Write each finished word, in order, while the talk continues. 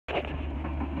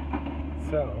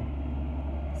So,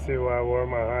 see why I wore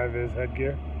my high-vis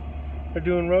headgear? They're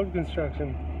doing road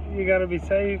construction. You gotta be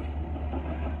safe.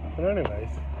 But anyways,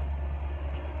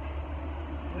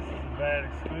 this is a bad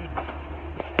excluder.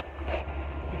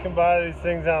 You can buy these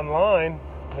things online.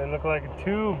 They look like a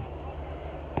tube.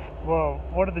 Well,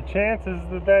 what are the chances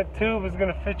that that tube is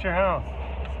gonna fit your house?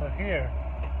 So here,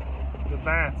 the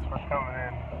bats were coming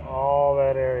in all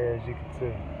that area, as you can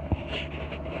see.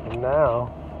 And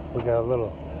now we got a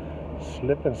little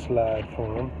slip and slide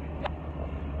for them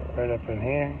right up in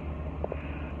here,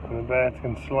 and the bats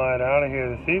can slide out of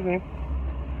here this evening,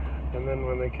 and then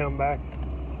when they come back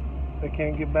they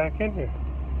can't get back in here,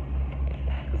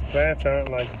 because bats aren't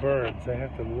like birds. They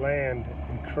have to land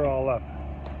and crawl up,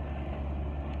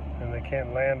 and they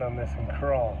can't land on this and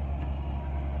crawl.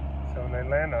 So when they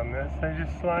land on this, they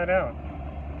just slide out.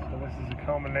 So this is a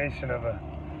combination of a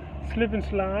slip and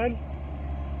slide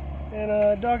and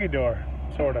a doggy door,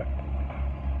 sorta.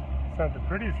 It's not the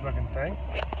prettiest looking thing,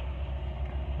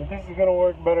 but this is gonna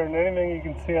work better than anything you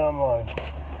can see online.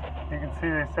 You can see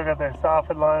they still got their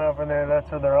soffit line up in there.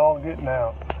 That's where they're all getting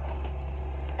out.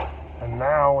 And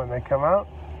now when they come out,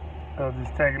 they'll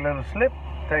just take a little slip,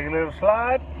 take a little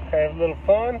slide, have a little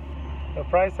fun. They'll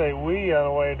probably say wee on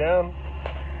the way down.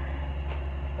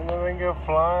 And then they can go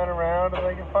flying around and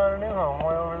they can find a new home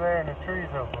way over there in the trees,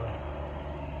 hopefully.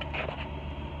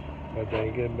 But they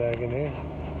ain't getting back in here.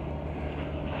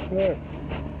 There.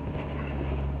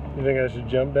 You think I should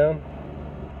jump down?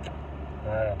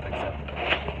 I don't think so.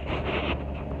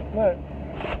 But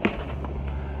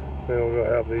then we'll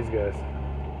go help these guys.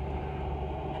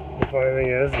 The funny thing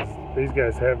is these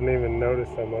guys haven't even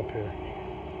noticed I'm up here.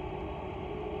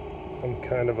 I'm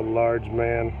kind of a large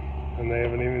man, and they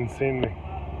haven't even seen me.